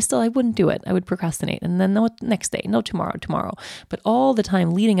that, but I wouldn't do it. I would procrastinate. And then no, next day, no, tomorrow. But all the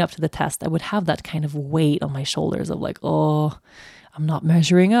time leading up to the test, I would have that kind of weight on my shoulders of like, oh, I'm not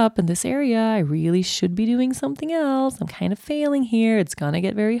measuring up in this area. I really should be doing something else. I'm kind of failing here. It's going to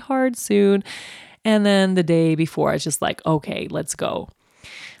get very hard soon. And then the day before, it's just like, okay, let's go.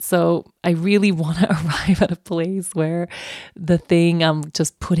 So I really want to arrive at a place where the thing I'm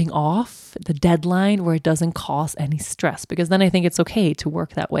just putting off, the deadline, where it doesn't cause any stress, because then I think it's okay to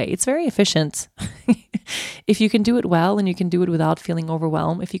work that way. It's very efficient. If you can do it well and you can do it without feeling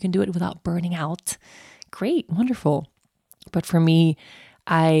overwhelmed, if you can do it without burning out, great, wonderful. But for me,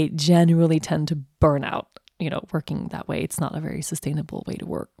 I generally tend to burn out, working that way. It's not a very sustainable way to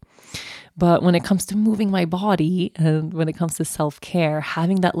work. But when it comes to moving my body and when it comes to self-care,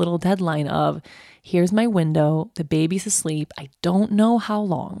 having that little deadline of, here's my window, the baby's asleep, I don't know how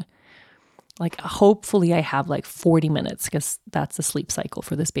long. Like hopefully I have 40 minutes because that's the sleep cycle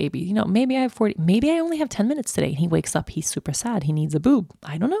for this baby. Maybe I have 40, maybe I only have 10 minutes today and he wakes up, he's super sad, he needs a boob.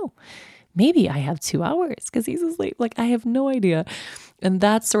 I don't know. Maybe I have 2 hours because he's asleep. I have no idea. And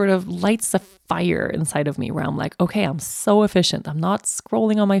that sort of lights a fire inside of me where I'm like, okay, I'm so efficient. I'm not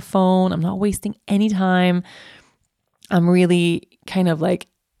scrolling on my phone. I'm not wasting any time. I'm really kind of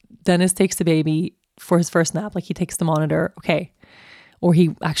Dennis takes the baby for his first nap. He takes the monitor. Okay. Or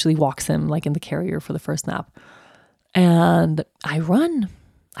he actually walks him in the carrier for the first nap. And I run.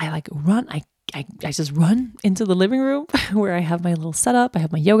 I I just run into the living room where I have my little setup. I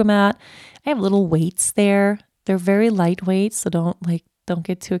have my yoga mat. I have little weights there. They're very lightweight, so don't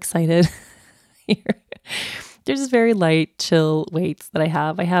get too excited here. They're just very light, chill weights that I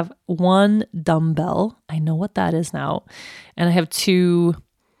have. I have one dumbbell. I know what that is now. And I have two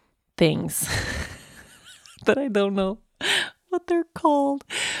things that I don't know what they're called.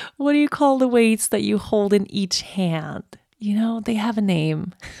 What do you call the weights that you hold in each hand? They have a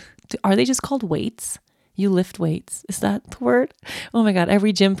name. Are they just called weights? You lift weights. Is that the word? Oh my God.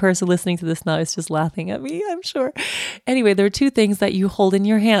 Every gym person listening to this now is just laughing at me, I'm sure. Anyway, there are two things that you hold in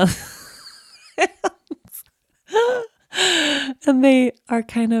your hands. And they are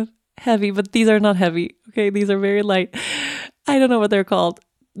kind of heavy, but these are not heavy. Okay. These are very light. I don't know what they're called,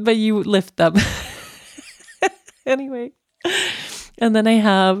 but you lift them. Anyway. And then I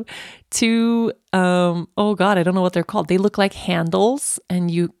have two, oh God, I don't know what they're called. They look like handles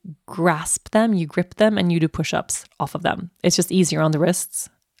and you grasp them, you grip them, and you do push-ups off of them. It's just easier on the wrists,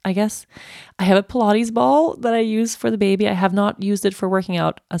 I guess. I have a Pilates ball that I use for the baby. I have not used it for working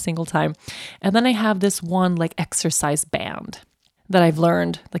out a single time. And then I have this one like exercise band that I've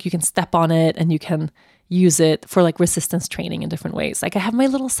learned. Like you can step on it and you can use it for like resistance training in different ways. Like I have my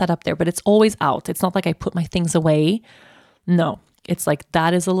little setup there, but it's always out. It's not like I put my things away. No, it's like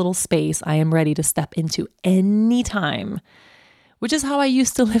that is a little space I am ready to step into anytime, which is how I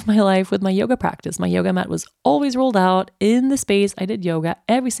used to live my life with my yoga practice. My yoga mat was always rolled out in the space. I did yoga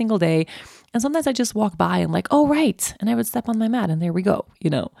every single day. And sometimes I just walk by and like, oh, right. And I would step on my mat and there we go,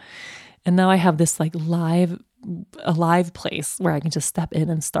 And now I have this like a live place where I can just step in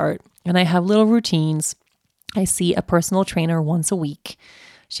and start. And I have little routines. I see a personal trainer once a week.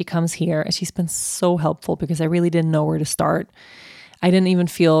 She comes here and she's been so helpful because I really didn't know where to start. I didn't even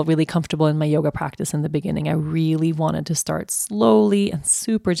feel really comfortable in my yoga practice in the beginning. I really wanted to start slowly and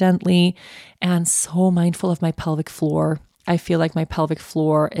super gently and so mindful of my pelvic floor. I feel like my pelvic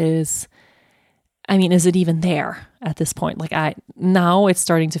floor is it even there at this point? Now it's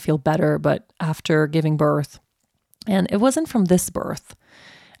starting to feel better, but after giving birth, and it wasn't from this birth.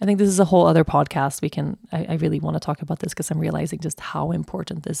 I think this is a whole other podcast. I really want to talk about this because I'm realizing just how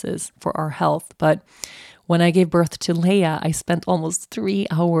important this is for our health. But when I gave birth to Leia, I spent almost 3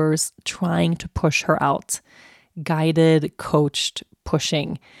 hours trying to push her out, guided, coached,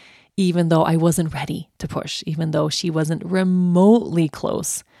 pushing, even though I wasn't ready to push, even though she wasn't remotely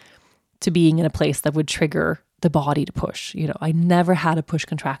close to being in a place that would trigger the body to push. I never had a push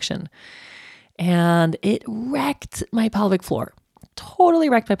contraction and it wrecked my pelvic floor. Totally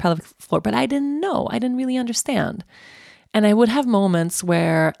wrecked my pelvic floor, but I didn't know. I didn't really understand. And I would have moments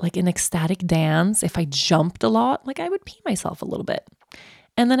where, like in ecstatic dance, if I jumped a lot, I would pee myself a little bit.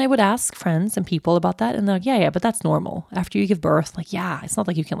 And then I would ask friends and people about that. And they're like, yeah, but that's normal. After you give birth, it's not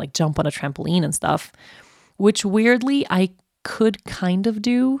like you can jump on a trampoline and stuff, which weirdly I could kind of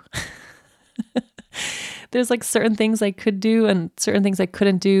do. There's certain things I could do and certain things I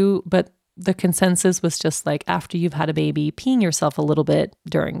couldn't do, but the consensus was just after you've had a baby, peeing yourself a little bit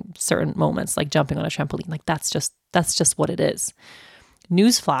during certain moments, like jumping on a trampoline, that's just what it is.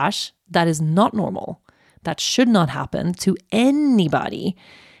 Newsflash, that is not normal. That should not happen to anybody.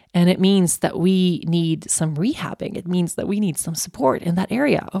 And it means that we need some rehabbing. It means that we need some support in that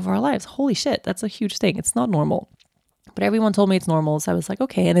area of our lives. Holy shit, that's a huge thing. It's not normal. But everyone told me it's normal. So I was like,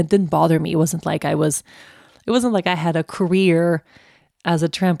 okay. And it didn't bother me. It wasn't like I had a career as a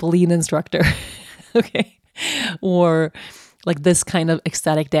trampoline instructor, okay? Or this kind of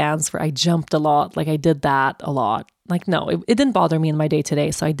ecstatic dance where I jumped a lot, I did that a lot. No, it didn't bother me in my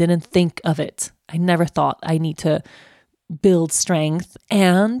day-to-day, so I didn't think of it. I never thought I need to build strength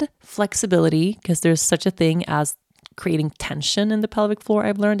and flexibility because there's such a thing as creating tension in the pelvic floor.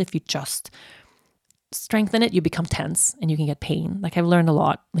 I've learned if you just strengthen it, you become tense and you can get pain. I've learned a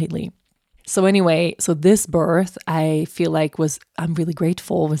lot lately. So anyway, this birth, I feel I'm really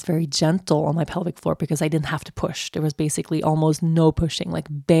grateful, was very gentle on my pelvic floor because I didn't have to push. There was basically almost no pushing,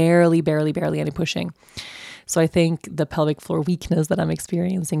 barely any pushing. So I think the pelvic floor weakness that I'm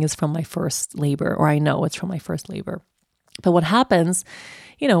experiencing is from my first labor, or I know it's from my first labor. But what happens,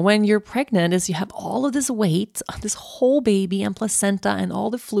 when you're pregnant is you have all of this weight, this whole baby and placenta and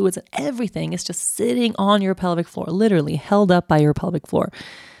all the fluids and everything is just sitting on your pelvic floor, literally held up by your pelvic floor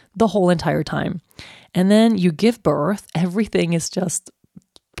the whole entire time. And then you give birth, everything is just,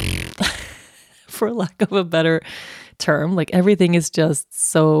 for lack of a better term, everything is just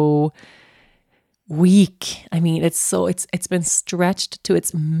so weak. It's been stretched to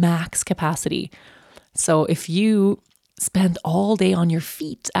its max capacity. So if you spend all day on your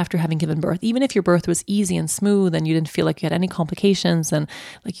feet after having given birth, even if your birth was easy and smooth and you didn't feel like you had any complications. And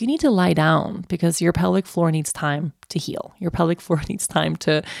like, you need to lie down because your pelvic floor needs time to heal. Your pelvic floor needs time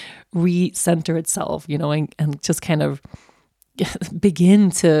to recenter itself, and just kind of begin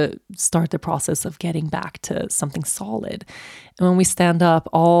to start the process of getting back to something solid. And when we stand up,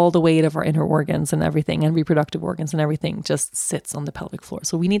 all the weight of our inner organs and everything, and reproductive organs and everything, just sits on the pelvic floor.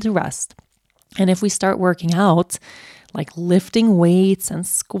 So we need to rest. And if we start working out, like lifting weights and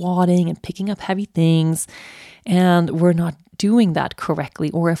squatting and picking up heavy things, and we're not doing that correctly,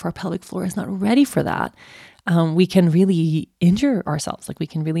 or if our pelvic floor is not ready for that, we can really injure ourselves. Like, we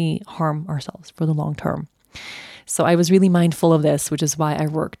can really harm ourselves for the long term. So I was really mindful of this, which is why I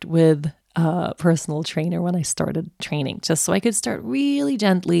worked with a personal trainer when I started training, just so I could start really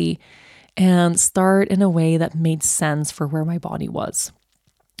gently and start in a way that made sense for where my body was.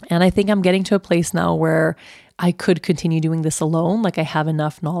 And I think I'm getting to a place now where I could continue doing this alone. Like, I have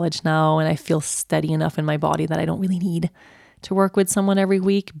enough knowledge now and I feel steady enough in my body that I don't really need to work with someone every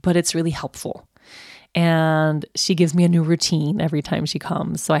week, but it's really helpful. And she gives me a new routine every time she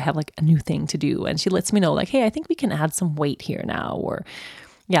comes. So I have like a new thing to do. And she lets me know like, hey, I think we can add some weight here now. Or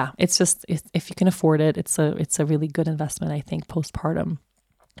yeah, it's just, if you can afford it, it's a really good investment, I think, postpartum.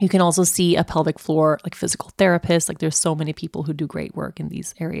 You can also see a pelvic floor, like physical therapist. Like, there's so many people who do great work in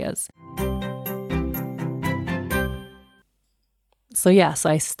these areas. So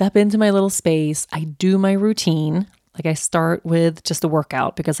I step into my little space. I do my routine. Like, I start with just a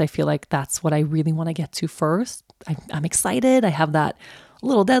workout because I feel like that's what I really want to get to first. I'm excited. I have that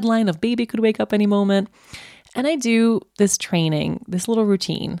little deadline of baby could wake up any moment. And I do this training, this little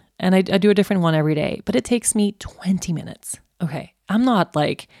routine, and I do a different one every day, but it takes me 20 minutes. Okay. I'm not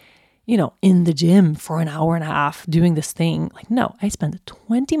like, in the gym for an hour and a half doing this thing. Like, no, I spend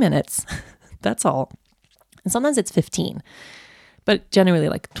 20 minutes. That's all. And sometimes it's 15, but generally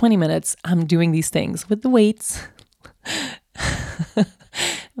like 20 minutes, I'm doing these things with the weights.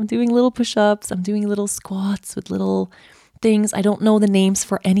 I'm doing little push-ups. I'm doing little squats with little things. I don't know the names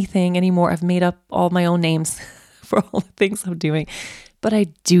for anything anymore. I've made up all my own names for all the things I'm doing, but I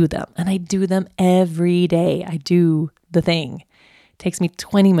do them, and I do them every day. I do the thing. It takes me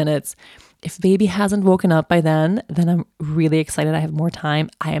 20 minutes. If baby hasn't woken up by then I'm really excited. I have more time.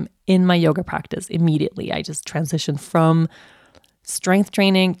 I am in my yoga practice immediately. I just transition from strength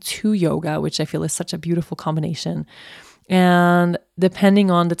training to yoga, which I feel is such a beautiful combination. And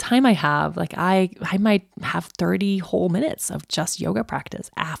depending on the time I have, like I might have 30 whole minutes of just yoga practice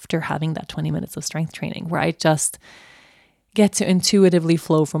after having that 20 minutes of strength training, where I just get to intuitively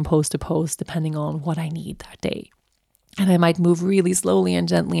flow from pose to pose depending on what I need that day. And I might move really slowly and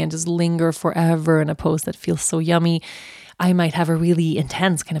gently and just linger forever in a pose that feels so yummy. I might have a really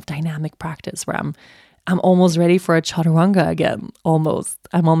intense kind of dynamic practice where I'm almost ready for a chaturanga again, almost.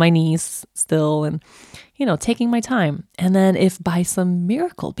 I'm on my knees still and, taking my time. And then if by some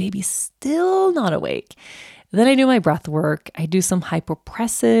miracle baby's still not awake, then I do my breath work. I do some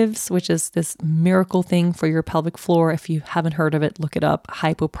hypopressives, which is this miracle thing for your pelvic floor. If you haven't heard of it, look it up.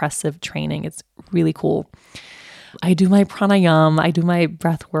 Hypopressive training. It's really cool. I do my pranayama. I do my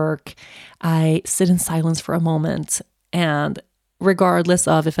breath work. I sit in silence for a moment. And regardless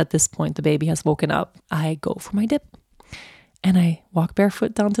of if at this point the baby has woken up, I go for my dip. And I walk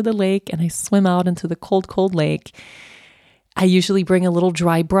barefoot down to the lake and I swim out into the cold, cold lake. I usually bring a little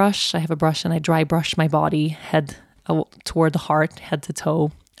dry brush. I have a brush and I dry brush my body, head toward the heart, head to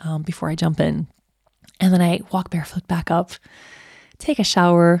toe, before I jump in. And then I walk barefoot back up, take a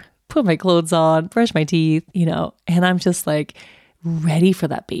shower, put my clothes on, brush my teeth, and I'm just like ready for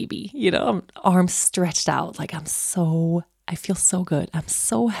that baby. I'm arms stretched out. Like I feel so good. I'm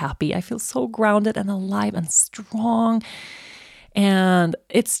so happy. I feel so grounded and alive and strong. And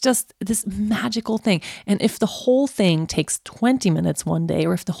it's just this magical thing. And if the whole thing takes 20 minutes one day,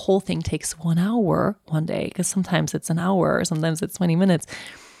 or if the whole thing takes 1 hour one day, because sometimes it's an hour, sometimes it's 20 minutes,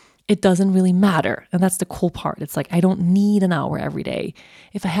 it doesn't really matter. And that's the cool part. It's like, I don't need an hour every day.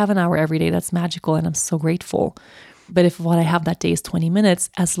 If I have an hour every day, that's magical. And I'm so grateful. But if what I have that day is 20 minutes,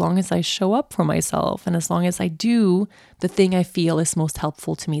 as long as I show up for myself and as long as I do the thing I feel is most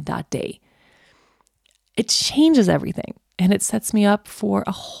helpful to me that day, it changes everything. And it sets me up for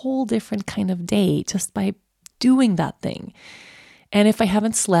a whole different kind of day just by doing that thing. And if I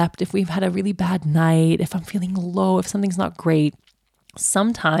haven't slept, if we've had a really bad night, if I'm feeling low, if something's not great,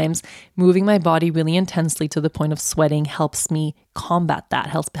 sometimes moving my body really intensely to the point of sweating helps me combat that,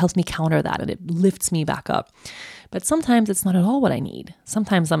 helps me counter that, and it lifts me back up. But sometimes it's not at all what I need.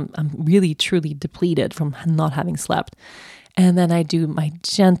 Sometimes I'm really, truly depleted from not having slept. And then I do my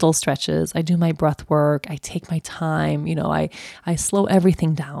gentle stretches. I do my breath work. I take my time. I slow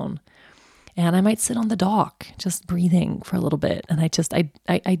everything down. And I might sit on the dock, just breathing for a little bit. And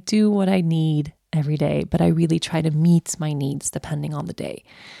I do what I need every day, but I really try to meet my needs depending on the day.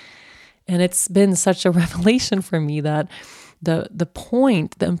 And it's been such a revelation for me that the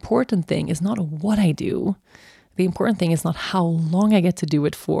important thing is not what I do. The important thing is not how long I get to do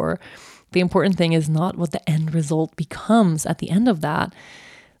it for. The important thing is not what the end result becomes at the end of that.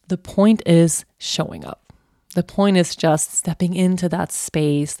 The point is showing up. The point is just stepping into that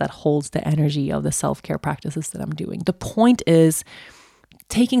space that holds the energy of the self-care practices that I'm doing. The point is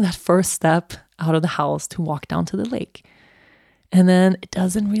taking that first step out of the house to walk down to the lake. And then it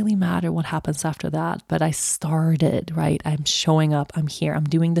doesn't really matter what happens after that, but I started, right? I'm showing up, I'm here, I'm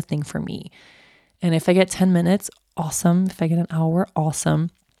doing the thing for me. And if I get 10 minutes, awesome. If I get an hour, awesome.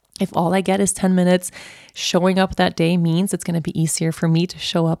 If all I get is 10 minutes, showing up that day means it's going to be easier for me to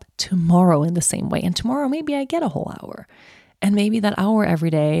show up tomorrow in the same way. And tomorrow, maybe I get a whole hour. And maybe that hour every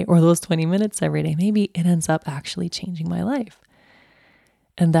day or those 20 minutes every day, maybe it ends up actually changing my life.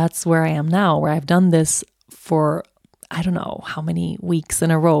 And that's where I am now, where I've done this for I don't know how many weeks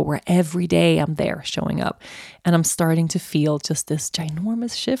in a row where every day I'm there showing up. And I'm starting to feel just this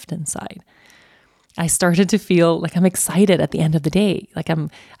ginormous shift inside. I started to feel like I'm excited at the end of the day. Like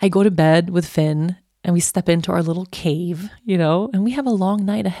I go to bed with Finn and we step into our little cave, and we have a long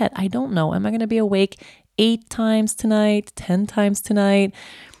night ahead. I don't know. Am I going to be awake 8 times tonight, 10 times tonight?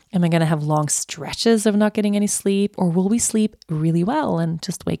 Am I going to have long stretches of not getting any sleep? Or will we sleep really well and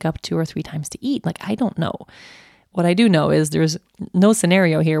just wake up 2 or 3 times to eat? Like, I don't know. What I do know is there's no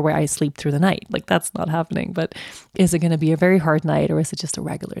scenario here where I sleep through the night. Like, that's not happening. But is it going to be a very hard night or is it just a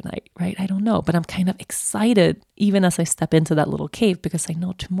regular night, right? I don't know. But I'm kind of excited even as I step into that little cave because I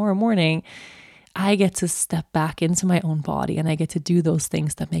know tomorrow morning I get to step back into my own body and I get to do those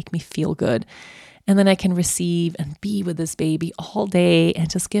things that make me feel good. And then I can receive and be with this baby all day and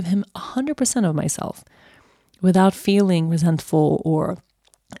just give him 100% of myself without feeling resentful or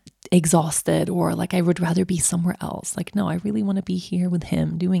exhausted or like I would rather be somewhere else. Like, no, I really want to be here with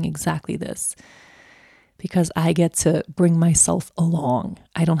him doing exactly this because I get to bring myself along.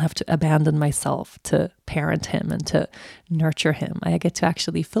 I don't have to abandon myself to parent him and to nurture him. I get to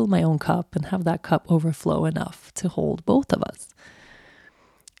actually fill my own cup and have that cup overflow enough to hold both of us.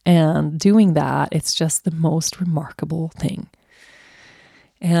 And doing that, it's just the most remarkable thing.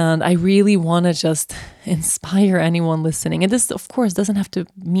 And I really want to just inspire anyone listening. And this, of course, doesn't have to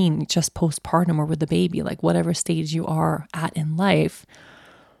mean just postpartum or with the baby, like whatever stage you are at in life,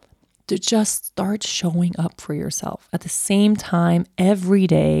 to just start showing up for yourself at the same time every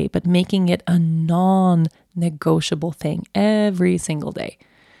day, but making it a non-negotiable thing every single day.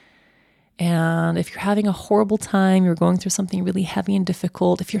 And if you're having a horrible time, you're going through something really heavy and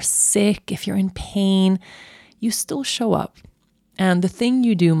difficult, if you're sick, if you're in pain, you still show up. And the thing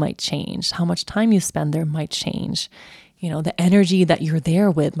you do might change. How much time you spend there might change. The energy that you're there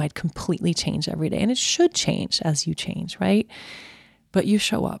with might completely change every day. And it should change as you change, right? But you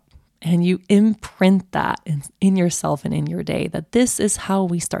show up and you imprint that in yourself and in your day, that this is how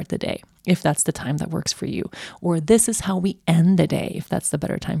we start the day, if that's the time that works for you. Or this is how we end the day, if that's the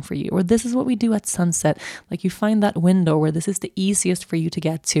better time for you. Or this is what we do at sunset. Like, you find that window where this is the easiest for you to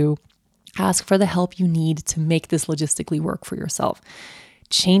get to. Ask for the help you need to make this logistically work for yourself.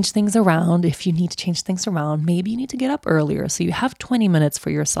 Change things around if you need to change things around. Maybe you need to get up earlier so you have 20 minutes for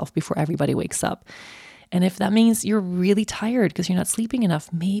yourself before everybody wakes up. And if that means you're really tired because you're not sleeping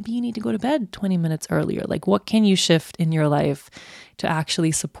enough, maybe you need to go to bed 20 minutes earlier. Like, what can you shift in your life to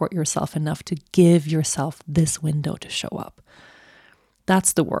actually support yourself enough to give yourself this window to show up?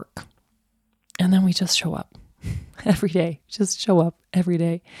 That's the work. And then we just show up. Every day, just show up every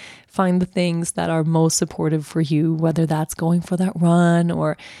day. Find the things that are most supportive for you, whether that's going for that run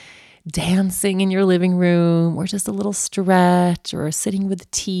or dancing in your living room or just a little stretch or sitting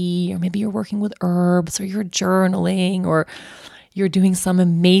with tea, or maybe you're working with herbs or you're journaling or you're doing some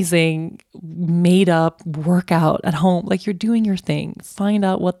amazing made up workout at home. Like, you're doing your thing. Find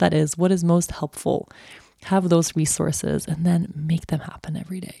out what that is, what is most helpful. Have those resources and then make them happen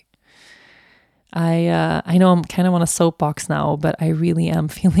every day. I know I'm kind of on a soapbox now, but I really am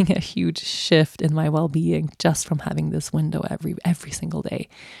feeling a huge shift in my well-being just from having this window every single day.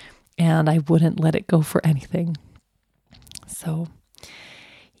 And I wouldn't let it go for anything. So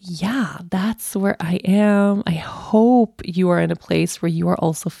yeah, that's where I am. I hope you are in a place where you are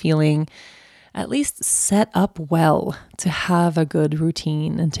also feeling at least set up well to have a good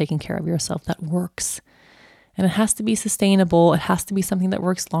routine and taking care of yourself that works. And it has to be sustainable. It has to be something that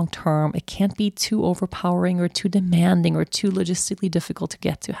works long term. It can't be too overpowering or too demanding or too logistically difficult to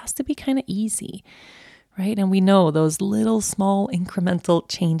get to. It has to be kind of easy, right? And we know those little small incremental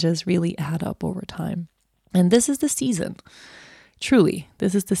changes really add up over time. And this is the season. Truly,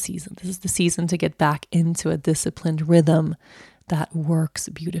 this is the season. This is the season to get back into a disciplined rhythm that works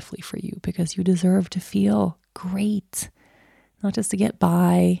beautifully for you, because you deserve to feel great, not just to get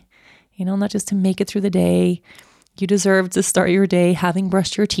by, not just to make it through the day. You deserve to start your day having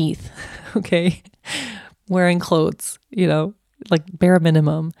brushed your teeth, okay? Wearing clothes, like bare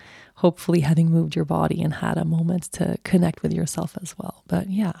minimum, hopefully having moved your body and had a moment to connect with yourself as well. But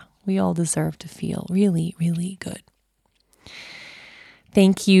yeah, we all deserve to feel really, really good.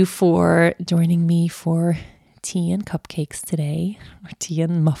 Thank you for joining me for tea and cupcakes today, or tea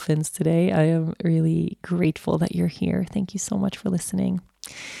and muffins today. I am really grateful that you're here. Thank you so much for listening.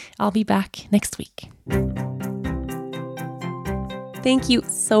 I'll be back next week. Thank you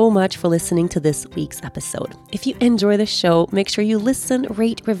so much for listening to this week's episode. If you enjoy the show, make sure you listen,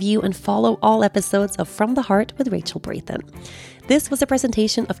 rate, review, and follow all episodes of From the Heart with Rachel Brathen. This was a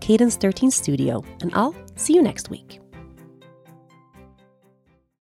presentation of Cadence 13 Studio, and I'll see you next week.